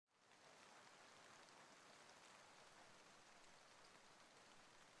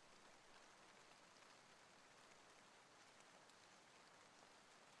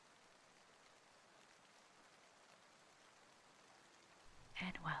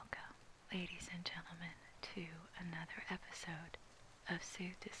and welcome, ladies and gentlemen, to another episode of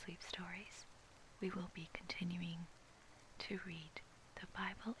Soothe to Sleep Stories. We will be continuing to read the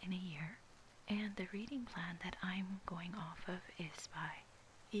Bible in a year, and the reading plan that I'm going off of is by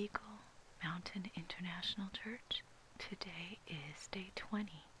Eagle Mountain International Church. Today is day 20,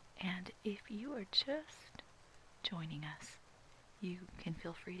 and if you are just joining us, you can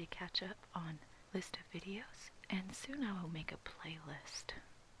feel free to catch up on list of videos, and soon I will make a playlist.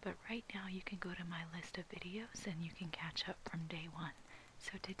 But right now you can go to my list of videos and you can catch up from day 1.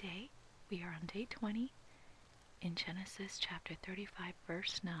 So today we are on day 20 in Genesis chapter 35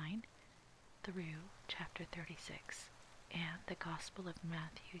 verse 9 through chapter 36, and the Gospel of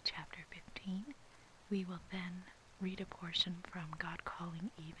Matthew chapter 15. We will then read a portion from God Calling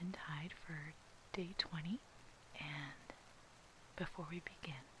Eventide for day 20, and before we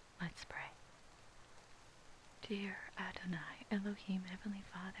begin, let's pray. Dear Adonai, Elohim, Heavenly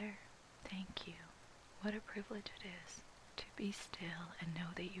Father, thank you. What a privilege it is to be still and know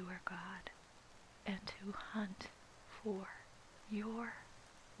that you are God, and to hunt for your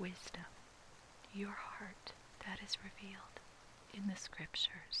wisdom, your heart that is revealed in the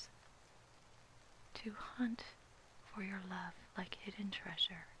scriptures. To hunt for your love like hidden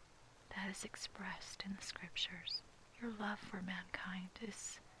treasure that is expressed in the scriptures. Your love for mankind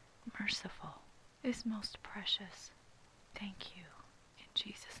is merciful, is most precious. Thank you. In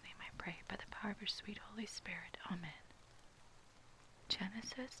Jesus' name I pray, by the power of your sweet Holy Spirit. Amen.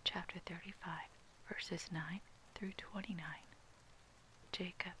 Genesis chapter 35, verses 9 through 29.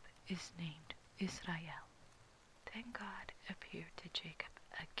 Jacob is named Israel. Then God appeared to Jacob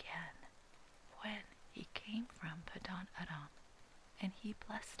again when he came from Paddan Aram, and he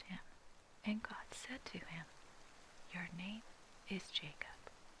blessed him. And God said to him, "Your name is Jacob.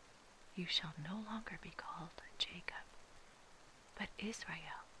 You shall no longer be called Jacob, but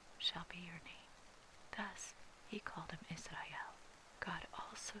Israel shall be your name." Thus he called him Israel. God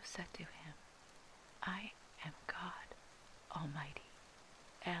also said to him, "I am God Almighty,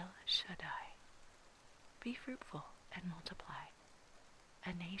 El Shaddai. Be fruitful and multiply.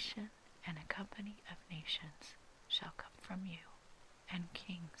 A nation and a company of nations shall come from you, and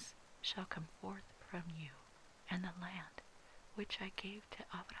kings shall come forth from you, and the land which I gave to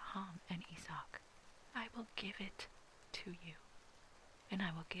Abraham and Isaac, I will give it to you, and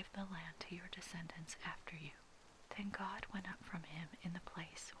I will give the land to your descendants after you." Then God went up from him in the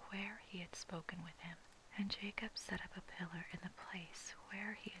place where he had spoken with him, and Jacob set up a pillar in the place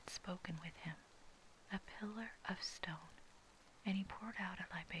where he had spoken with him, a pillar of stone, and he poured out a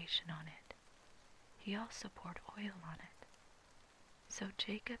libation on it. He also poured oil on it. So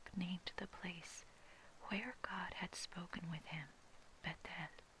Jacob named the place where God had spoken with him Bethel,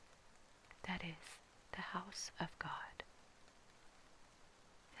 that is, the house of God.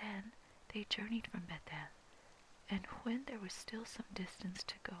 Then they journeyed from Bethel, and when there was still some distance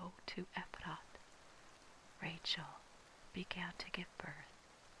to go to Ephrath, Rachel began to give birth,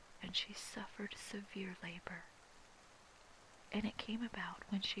 and she suffered severe labor. And it came about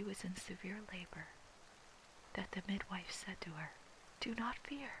when she was in severe labor that the midwife said to her, "Do not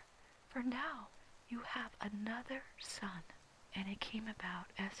fear, for now you have another son." And it came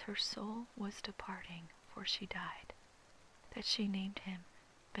about as her soul was departing, for she died, that she named him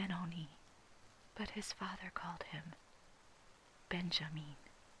Benoni, but his father called him Benjamin.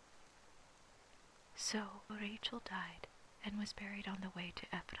 So Rachel died and was buried on the way to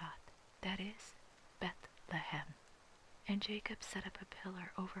Ephrath, that is, Bethlehem. And Jacob set up a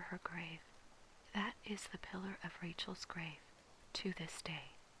pillar over her grave. That is the pillar of Rachel's grave to this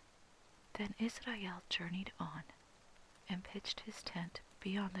day. Then Israel journeyed on, and pitched his tent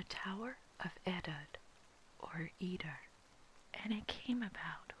beyond the tower of Edad, or Eder. And it came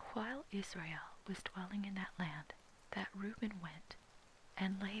about, while Israel was dwelling in that land, that Reuben went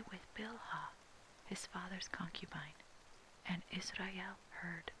and lay with Bilhah, his father's concubine, and Israel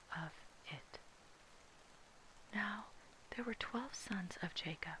heard of it. Now there were 12 sons of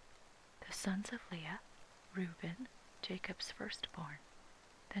Jacob, the sons of Leah, Reuben, Jacob's firstborn,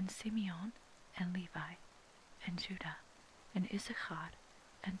 then Simeon and Levi, and Judah, and Issachar,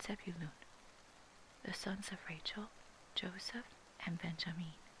 and Zebulun, the sons of Rachel, Joseph, and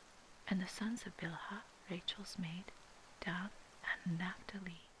Benjamin, and the sons of Bilhah, Rachel's maid, Dan and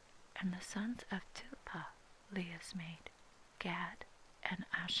Naphtali, and the sons of Zilpah, Leah's maid, Gad and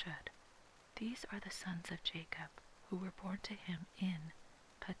Asher. These are the sons of Jacob, who were born to him in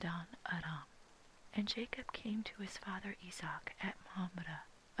Paddan Aram. And Jacob came to his father Isaac at Mamre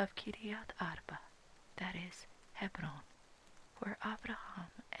of Kiriath Arba, that is, Hebron, where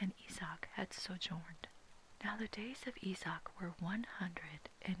Abraham and Isaac had sojourned. Now the days of Isaac were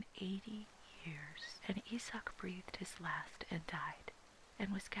 180 years, and Isaac breathed his last and died,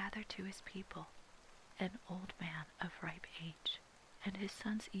 and was gathered to his people, an old man of ripe age, and his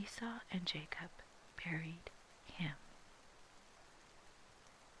sons Esau and Jacob buried him.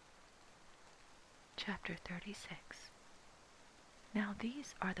 Chapter 36. Now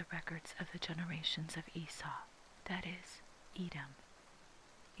these are the records of the generations of Esau, that is, Edom.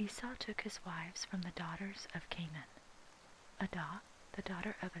 Esau took his wives from the daughters of Canaan, Adah, the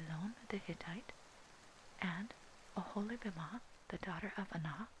daughter of Elon the Hittite, and Oholibamah, the daughter of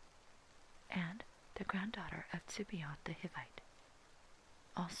Anah, and the granddaughter of Zibeon the Hivite.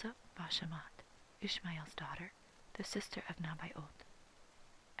 Also Bashemat, Ishmael's daughter, the sister of Nabaioth.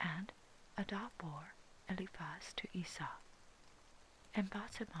 And Adah bore Eliphaz to Esau, and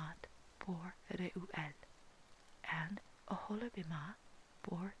Bashemat bore Reuel, and Oholibamah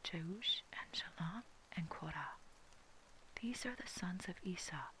bore Jeush and Shalom and Korah. These are the sons of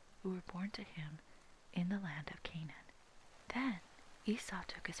Esau who were born to him in the land of Canaan. Then Esau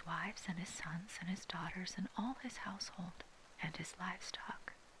took his wives and his sons and his daughters and all his household and his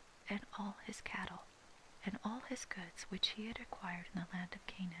livestock and all his cattle and all his goods which he had acquired in the land of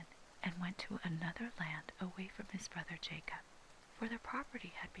Canaan, and went to another land away from his brother Jacob, for their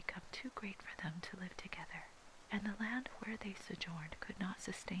property had become too great for them to live together, and the land where they sojourned could not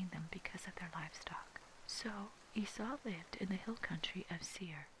sustain them because of their livestock. So Esau lived in the hill country of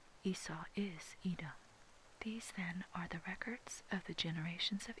Seir. Esau is Edom. These then are the records of the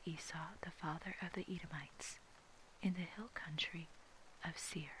generations of Esau, the father of the Edomites, in the hill country of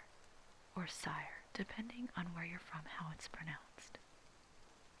Seir, or Sire, depending on where you're from, how it's pronounced.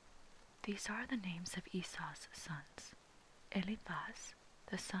 These are the names of Esau's sons: Eliphaz,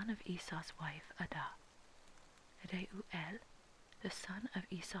 the son of Esau's wife Adah; Reuel, the son of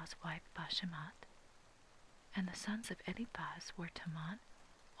Esau's wife Bashemat; and the sons of Eliphaz were Teman,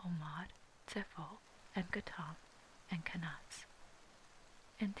 Omar, Zepho, and Gatam, and Kenaz.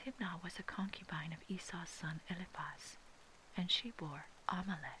 And Timnah was a concubine of Esau's son Eliphaz, and she bore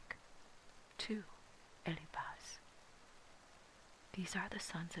Amalek to Eliphaz. These are the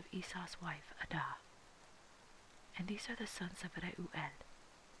sons of Esau's wife Adah. And these are the sons of Reuel: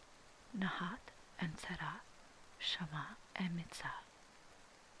 Nahat and Zerah, Shammah and Mitzah.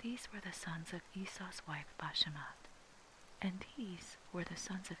 These were the sons of Esau's wife Bashemat. And these were the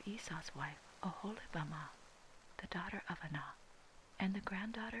sons of Esau's wife Oholibamah, the daughter of Anah, and the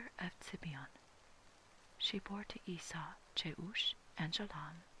granddaughter of Zibeon. She bore to Esau Jeush and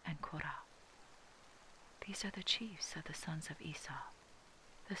Jalam and Korah. These are the chiefs of the sons of Esau.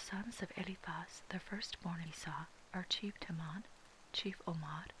 The sons of Eliphaz, the firstborn of Esau, are chief Teman, chief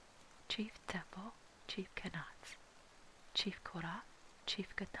Omar, chief Zepho, chief Kenaz, chief Korah,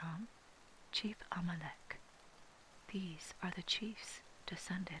 chief Gatam, chief Amalek. These are the chiefs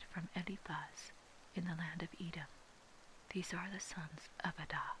descended from Eliphaz in the land of Edom. These are the sons of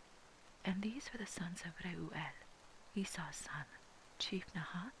Adah. And these are the sons of Reuel, Esau's son: chief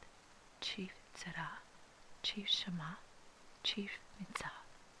Nahat, chief Zerah, chief Shammah, chief Mitzah.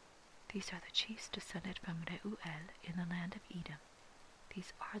 These are the chiefs descended from Reuel in the land of Edom.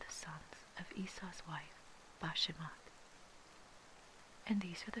 These are the sons of Esau's wife Bashemat. And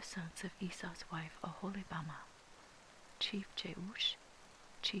these are the sons of Esau's wife Oholibamah: chief Jeush,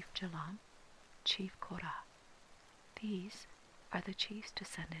 chief Jalam, chief Korah. These are the chiefs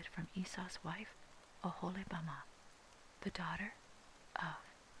descended from Esau's wife Oholibamah, the daughter of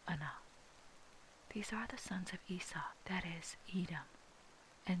Anah. These are the sons of Esau, that is, Edom,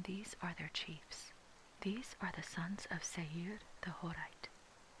 and these are their chiefs. These are the sons of Seir the Horite,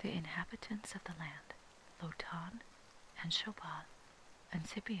 the inhabitants of the land: Lotan, and Shobal, and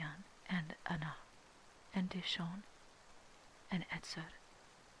Zibeon, and Anah, and Dishon, and Etzer,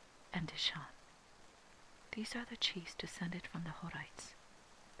 and Dishan. These are the chiefs descended from the Horites,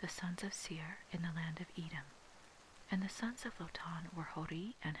 the sons of Seir in the land of Edom. And the sons of Lotan were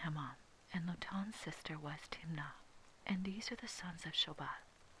Hori and Haman, and Lotan's sister was Timnah. And these are the sons of Shobal: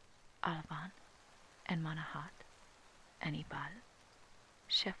 Alvan, and Manahat, and Ebal,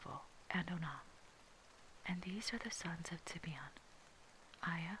 Shepho, and Onam. And these are the sons of Zibeon: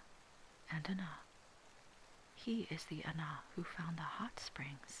 Aya, and Anah. He is the Anah who found the hot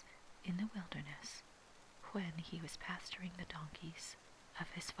springs in the wilderness when he was pasturing the donkeys of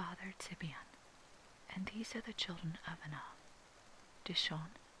his father Zibeon. And these are the children of Anah: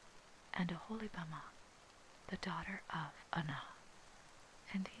 Dishon, and Oholibamah, the daughter of Anah.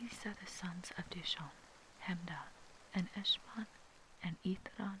 And these are the sons of Dishon: Hemdan, and Eshban, and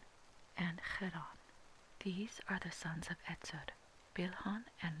Ithran, and Cheran. These are the sons of Etzer: Bilhan,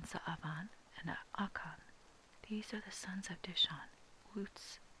 and Zaavan, and Akan. These are the sons of Dishon,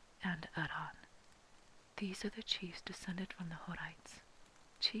 Uz, and Aran. These are the chiefs descended from the Horites: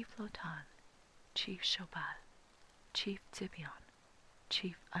 Chief Lotan, Chief Shobal, Chief Zibeon,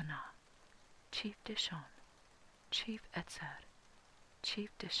 Chief Anah, Chief Dishon, Chief Etzer, Chief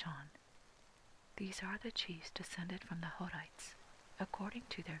Dishon. These are the chiefs descended from the Horites, according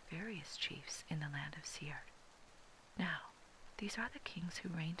to their various chiefs in the land of Seir. Now, these are the kings who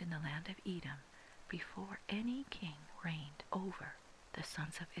reigned in the land of Edom before any king reigned over the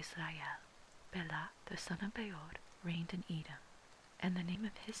sons of Israel. Bela, the son of Beor, reigned in Edom, and the name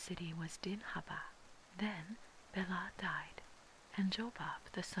of his city was Dinhabah. Then Bela died, and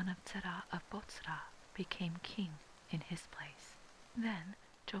Jobab, the son of Zerah of Botzrah, became king in his place. Then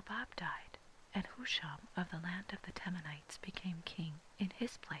Jobab died, and Husham of the land of the Temanites became king in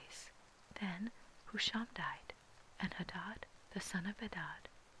his place. Then Husham died, and Hadad, the son of Bedad,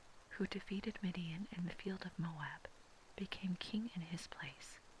 who defeated Midian in the field of Moab, became king in his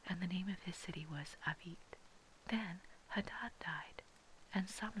place, and the name of his city was Avit. Then Hadad died, and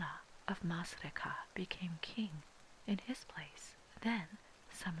Samlah of Masrekah became king in his place. Then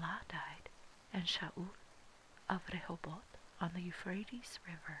Samlah died, and Shaul of Rehoboth on the Euphrates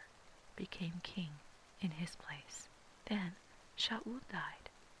River became king in his place. Then Shaul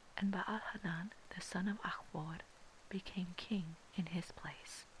died, and Baal-Hanan the son of Achbor became king in his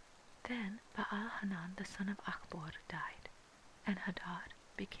place. Then Baal-Hanan the son of Achbor died, and Hadad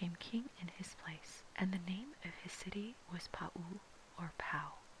became king in his place, and the name of his city was Pau or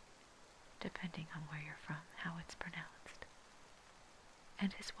Pau, depending on where you're from, how it's pronounced.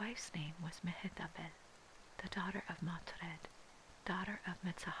 And his wife's name was Mehetabel, the daughter of Matred, daughter of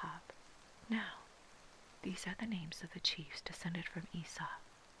Metzahab. Now, these are the names of the chiefs descended from Esau,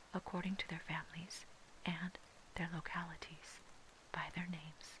 according to their families and their localities, by their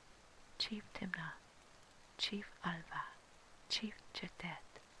names: Chief Timnah, Chief Alva, Chief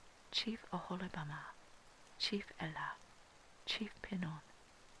Chetet, Chief Oholibamah, Chief Elah, Chief Pinon,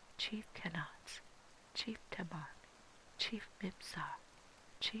 Chief Kenaz, Chief Teman, Chief Mibzar,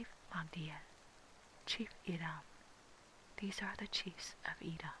 Chief Magdiel, Chief Iram. These are the chiefs of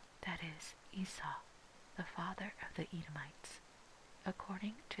Edom, that is, Esau, the father of the Edomites,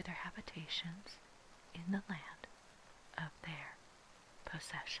 according to their habitations in the land of their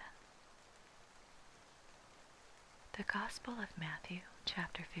possession. The Gospel of Matthew,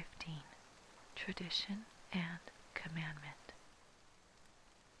 chapter 15, Tradition and Commandment.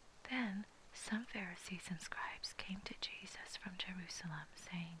 Then some Pharisees and scribes came to Jesus from Jerusalem,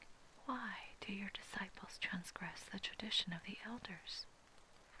 saying, "Why do your disciples transgress the tradition of the elders?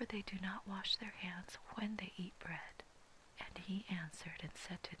 For they do not wash their hands when they eat bread." And he answered and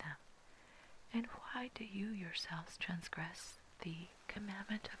said to them, "And why do you yourselves transgress the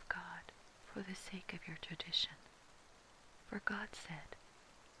commandment of God for the sake of your tradition? For God said,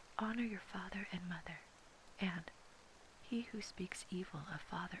 'Honor your father and mother,' and 'He who speaks evil of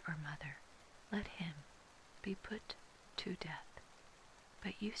father or mother, let him be put to death.'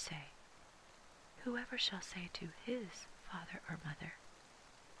 But you say, 'Whoever shall say to his father or mother,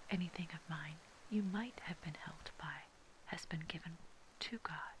 anything of mine you might have been helped by has been given to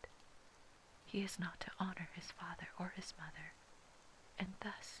God,' he is not to honor his father or his mother, and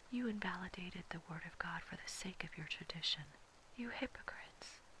thus you invalidated the word of God for the sake of your tradition. You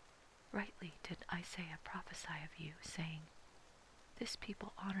hypocrites! Rightly did Isaiah prophesy of you, saying, 'This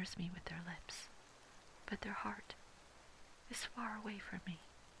people honors me with their lips, but their heart is far away from me.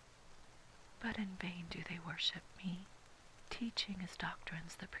 But in vain do they worship me, teaching as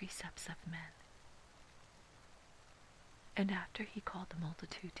doctrines the precepts of men.'" And after he called the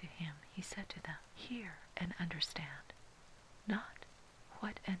multitude to him, he said to them, "Hear and understand. Not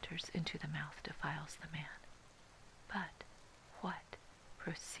what enters into the mouth defiles the man, but what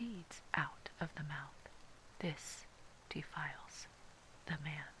proceeds out of the mouth, this defiles the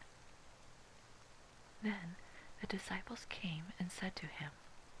man." Then the disciples came and said to him,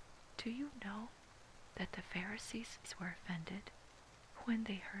 "Do you know that the Pharisees were offended when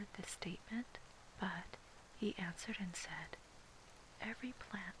they heard this statement?" But he answered and said, "Every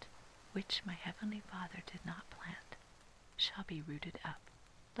plant which my heavenly Father did not plant shall be rooted up.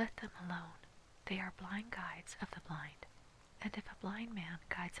 Let them alone. They are blind guides of the blind. And if a blind man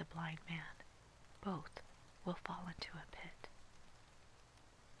guides a blind man, both will fall into a pit."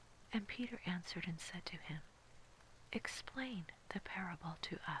 And Peter answered and said to him, "Explain the parable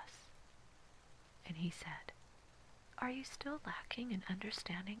to us." And he said, "Are you still lacking in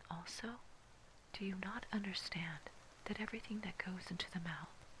understanding also? Do you not understand that everything that goes into the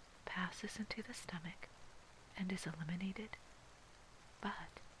mouth passes into the stomach and is eliminated?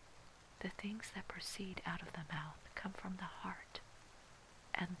 But The things that proceed out of the mouth come from the heart,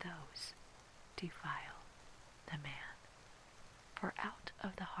 and those defile the man. For out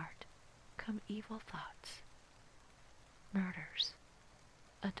of the heart come evil thoughts, murders,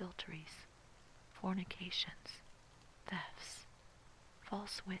 adulteries, fornications, thefts,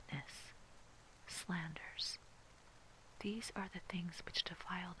 false witness, slanders. These are the things which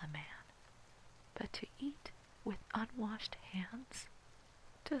defile the man. But to eat with unwashed hands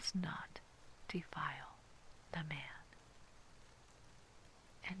does not defile the man.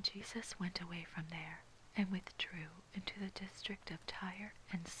 And Jesus went away from there and withdrew into the district of Tyre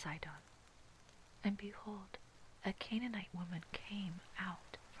and Sidon. And behold, a Canaanite woman came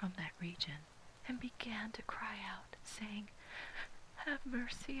out from that region and began to cry out, saying, "Have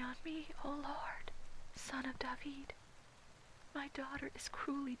mercy on me, O Lord, Son of David. My daughter is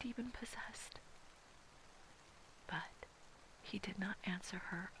cruelly demon-possessed." But he did not answer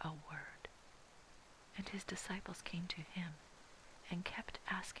her a word. And his disciples came to him and kept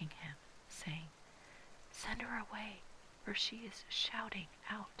asking him, saying, "Send her away, for she is shouting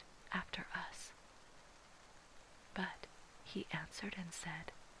out after us." But he answered and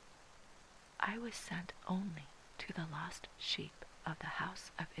said, "I was sent only to the lost sheep of the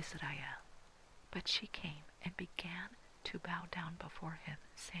house of Israel." But she came and began to bow down before him,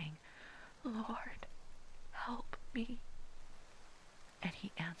 saying, "Lord, help me." And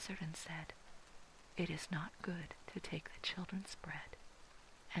he answered and said, "It is not good to take the children's bread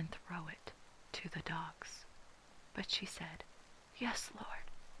and throw it to the dogs." But she said, "Yes,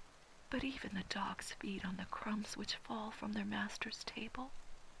 Lord, but even the dogs feed on the crumbs which fall from their master's table."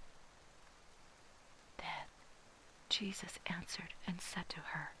 Then Jesus answered and said to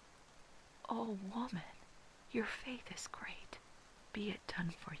her, "O woman, your faith is great. Be it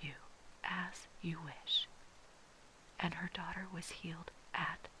done for you as you wish." And her daughter was healed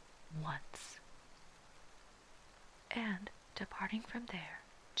at once. And departing from there,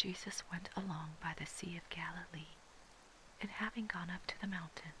 Jesus went along by the Sea of Galilee. And having gone up to the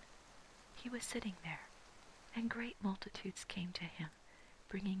mountain, he was sitting there, and great multitudes came to him,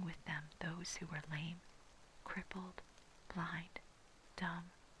 bringing with them those who were lame, crippled, blind,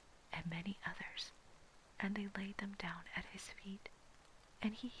 dumb, and many others, and they laid them down at his feet,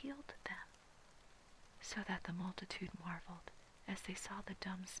 and he healed them. So that the multitude marveled as they saw the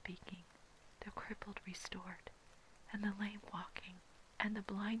dumb speaking, the crippled restored, and the lame walking, and the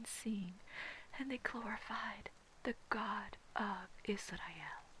blind seeing, and they glorified the God of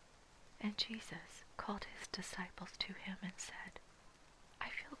Israel. And Jesus called his disciples to him and said, "I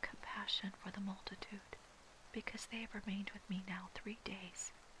feel compassion for the multitude, because they have remained with me now 3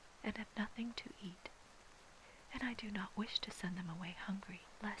 days, and have nothing to eat. And I do not wish to send them away hungry,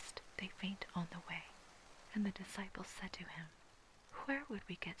 lest they faint on the way." And the disciples said to him, "Where would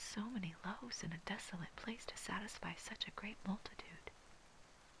we get so many loaves in a desolate place to satisfy such a great multitude?"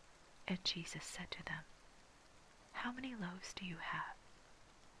 And Jesus said to them, "How many loaves do you have?"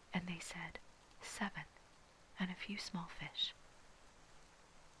 And they said, 7, and a few small fish.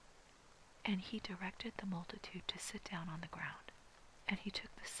 And he directed the multitude to sit down on the ground. And he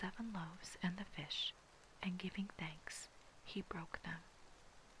took the 7 loaves and the fish, and giving thanks, he broke them,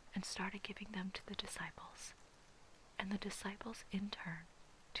 and started giving them to the disciples, and the disciples in turn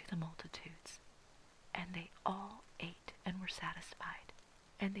to the multitudes. And they all ate and were satisfied,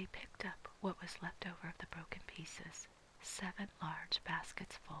 and they picked up what was left over of the broken pieces, 7 large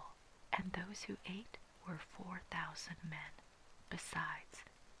baskets full. And those who ate were 4,000 men, besides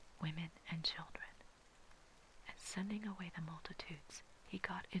women and children. And sending away the multitudes, he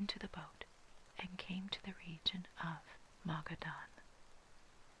got into the boat and came to the region of Magadan.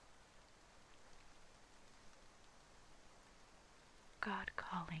 God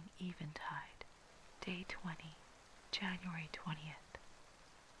Calling Eventide, Day 20, January 20th.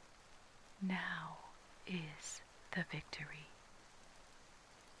 Now is the victory.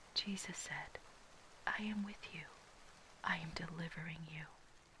 Jesus said, "I am with you. I am delivering you.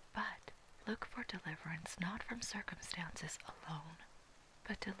 But look for deliverance not from circumstances alone,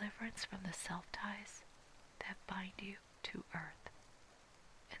 but deliverance from the self-ties that bind you to earth,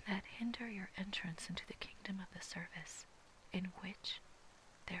 and that hinder your entrance into the kingdom of the service, in which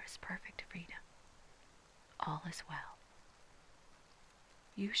there is perfect freedom. All is well.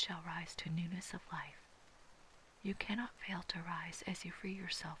 You shall rise to newness of life. You cannot fail to rise as you free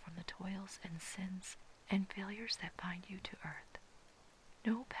yourself from the toils and sins and failures that bind you to earth.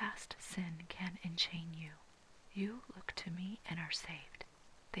 No past sin can enchain you. You look to me and are saved.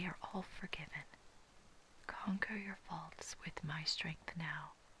 They are all forgiven. Conquer your faults with my strength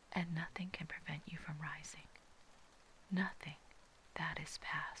now, and nothing can prevent you from rising. Nothing that is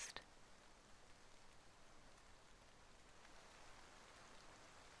past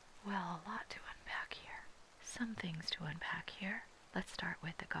Well, a lot to unpack here. Some things to unpack here. Let's start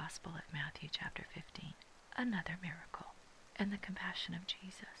with the Gospel of Matthew chapter 15. Another miracle. And the compassion of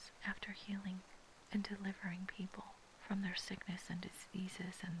Jesus after healing and delivering people from their sickness and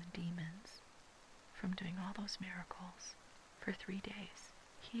diseases and the demons. From doing all those miracles for 3 days,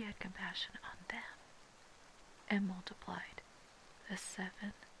 he had compassion on them and multiplied the 7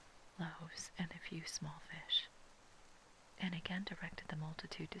 loaves and a few small fish. And again directed the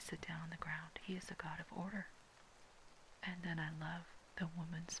multitude to sit down on the ground. He is a God of order. And then I love the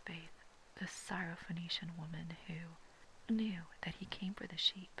woman's faith, the Syrophoenician woman who knew that he came for the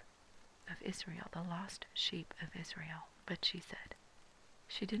sheep of Israel, the lost sheep of Israel. But she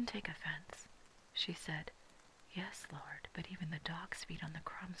didn't take offense. She said, "Yes, Lord, but even the dogs feed on the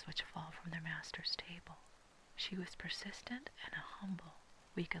crumbs which fall from their master's table." She was persistent and humble.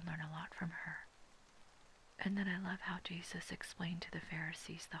 We can learn a lot from her. And then I love how Jesus explained to the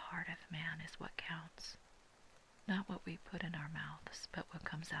Pharisees the heart of man is what counts. Not what we put in our mouths, but what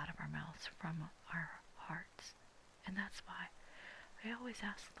comes out of our mouths from our hearts. And that's why I always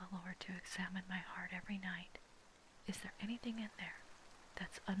ask the Lord to examine my heart every night. Is there anything in there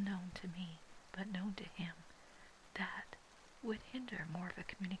that's unknown to me, but known to Him, that would hinder more of a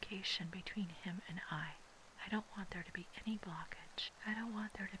communication between Him and I? I don't want there to be any blockage. I don't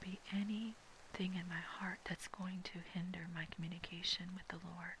want there to be anything in my heart that's going to hinder my communication with the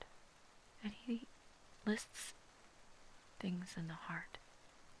Lord. And He lists things in the heart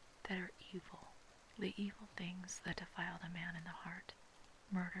that are evil, the evil things that defile the man in the heart.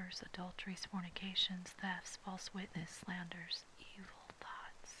 Murders, adulteries, fornications, thefts, false witness, slanders, evil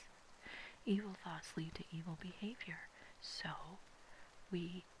thoughts. Evil thoughts lead to evil behavior. So,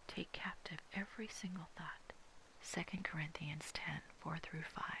 we take captive every single thought. 2 Corinthians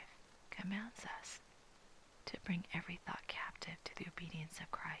 10:4-5 commands us to bring every thought captive to the obedience of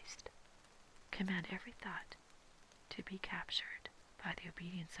Christ. Command every thought to be captured by the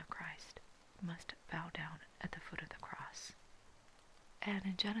obedience of Christ. Must bow down at the foot of the cross. And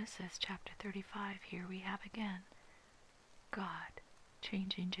in Genesis chapter 35, here we have again God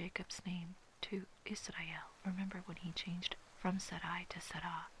changing Jacob's name to Israel. Remember when he changed from Sarai to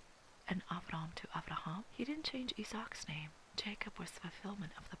Sarah and Avram to Abraham? He didn't change Isaac's name. Jacob was the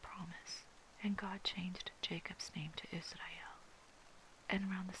fulfillment of the promise. And God changed Jacob's name to Israel. And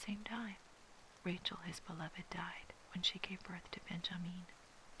around the same time, Rachel, his beloved, died when she gave birth to Benjamin.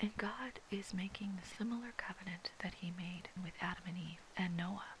 And God is making the similar covenant that he made with Adam and Eve and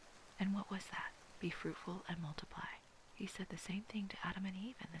Noah. And what was that? Be fruitful and multiply. He said the same thing to Adam and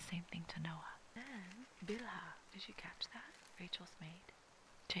Eve and the same thing to Noah. Then Bilhah, did you catch that? Rachel's maid.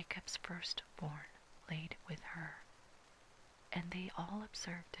 Jacob's firstborn laid with her. And they all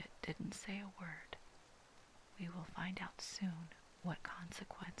observed it, didn't say a word. We will find out soon what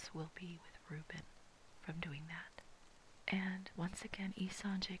consequence will be with Reuben from doing that. And once again, Esau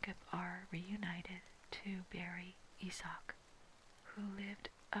and Jacob are reunited to bury Isaac, who lived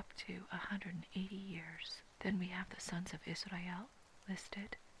up to 180 years. Then we have the sons of Israel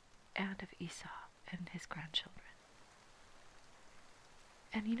listed, and of Esau and his grandchildren.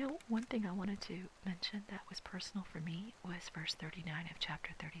 And you know, one thing I wanted to mention that was personal for me was verse 39 of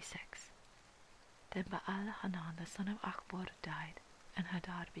chapter 36. Then Baal-Hanan, the son of Achbor, died, and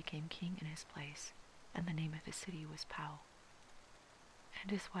Hadad became king in his place, and the name of his city was Pau.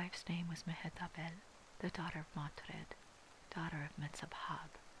 And his wife's name was Mehetabel, the daughter of Matred, daughter of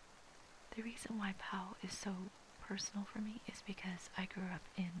Metzabhab. The reason why Pau is so personal for me is because I grew up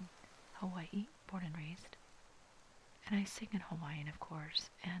in Hawaii, born and raised, and I sing in Hawaiian, of course,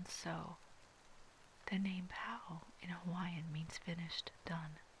 and so the name Pau in Hawaiian means finished,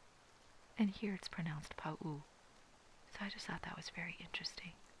 done, and here it's pronounced Pau. So I just thought that was very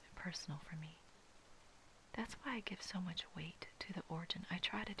interesting and personal for me. That's why I give so much weight to the origin. I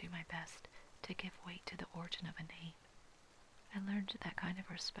try to do my best to give weight to the origin of a name. I learned that kind of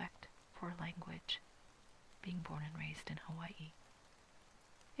respect for language, being born and raised in Hawaii.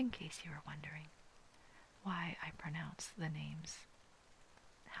 In case you were wondering why I pronounce the names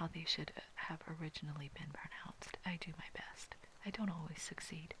how they should have originally been pronounced, I do my best. I don't always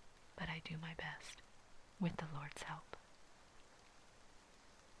succeed, but I do my best with the Lord's help.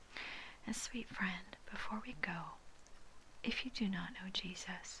 And sweet friend, before we go, if you do not know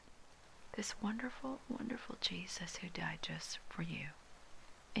Jesus, this wonderful, wonderful Jesus who died just for you,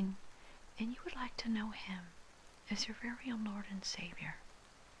 and you would like to know him as your very own Lord and Savior,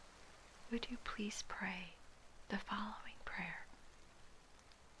 would you please pray the following prayer?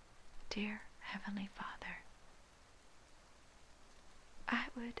 Dear Heavenly Father, I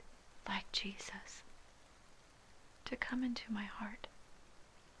would like Jesus to come into my heart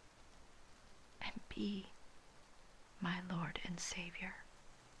He, my Lord and Savior.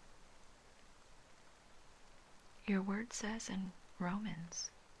 Your word says in Romans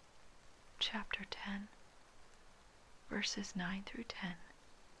chapter 10, verses 9 through 10,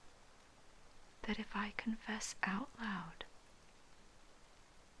 that if I confess out loud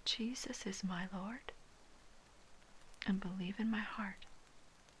Jesus is my Lord and believe in my heart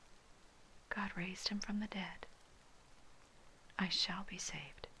God raised him from the dead, I shall be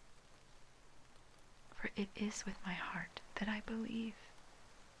saved. For it is with my heart that I believe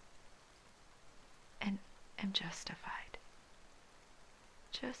and am justified,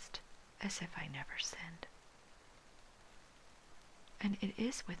 just as if I never sinned. And it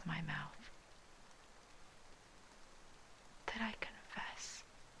is with my mouth that I confess,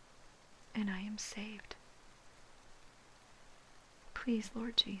 and I am saved. Please,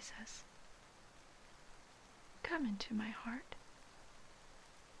 Lord Jesus, come into my heart.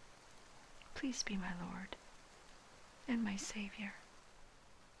 Please be my Lord and my Savior.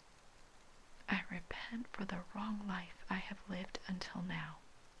 I repent for the wrong life I have lived until now.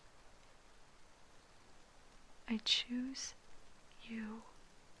 I choose you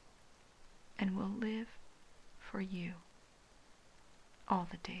and will live for you all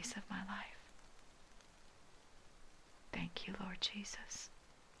the days of my life. Thank you, Lord Jesus.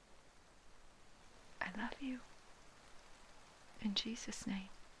 I love you. In Jesus' name,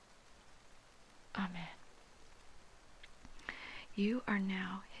 amen. You are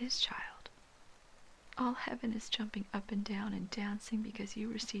now his child. All heaven is jumping up and down and dancing because you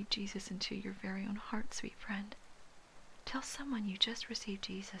received Jesus into your very own heart, sweet friend. Tell someone you just received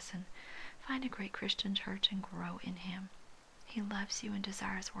Jesus and find a great Christian church and grow in him. He loves you and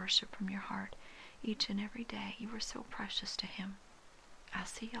desires worship from your heart each and every day. You are so precious to him. I'll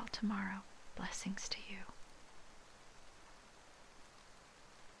see y'all tomorrow. Blessings to you.